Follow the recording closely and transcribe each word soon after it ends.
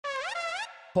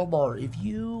Tomar, if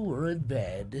you were in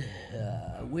bed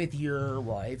with your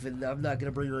wife, and I'm not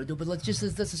gonna bring her into it, but that's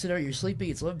the scenario. You're sleeping.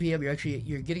 It's 11 p.m. You're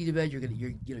getting to bed.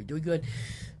 You're doing good.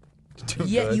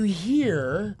 Yet you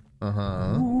hear theremin.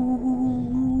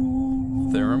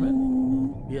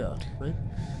 Yeah, right.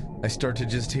 I start to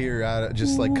just hear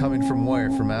just like coming from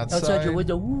where? From outside your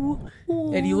window,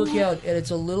 and you look out, and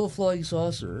it's a little flying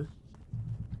saucer.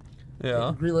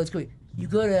 Yeah. Green light's going. You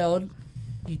go down.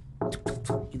 You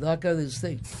knock on this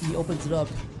thing. He opens it up.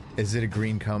 Is it a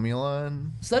green cumulon?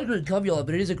 It's not a green cumulon,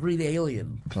 but it is a green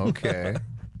alien. Okay. And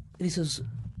he says,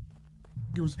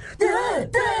 he goes, da,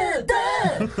 da,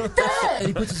 da, da, and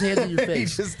he puts his hands in your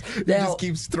face. He just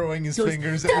keeps throwing his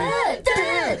fingers at me.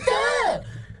 Da, da.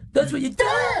 That's what you do.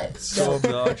 So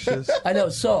obnoxious. I know.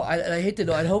 So I hate to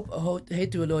know.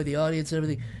 Hate to annoy the audience and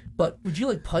everything. But would you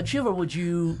like punch him, or would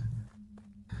you?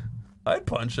 I'd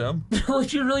punch him.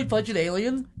 Would you really punch an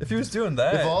alien? If he was doing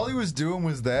that. If all he was doing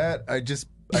was that, I'd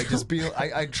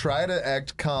try to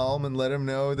act calm and let him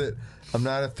know that I'm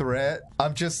not a threat.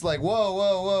 I'm just like,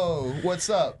 whoa,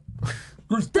 what's up?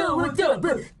 What's up,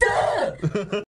 bro?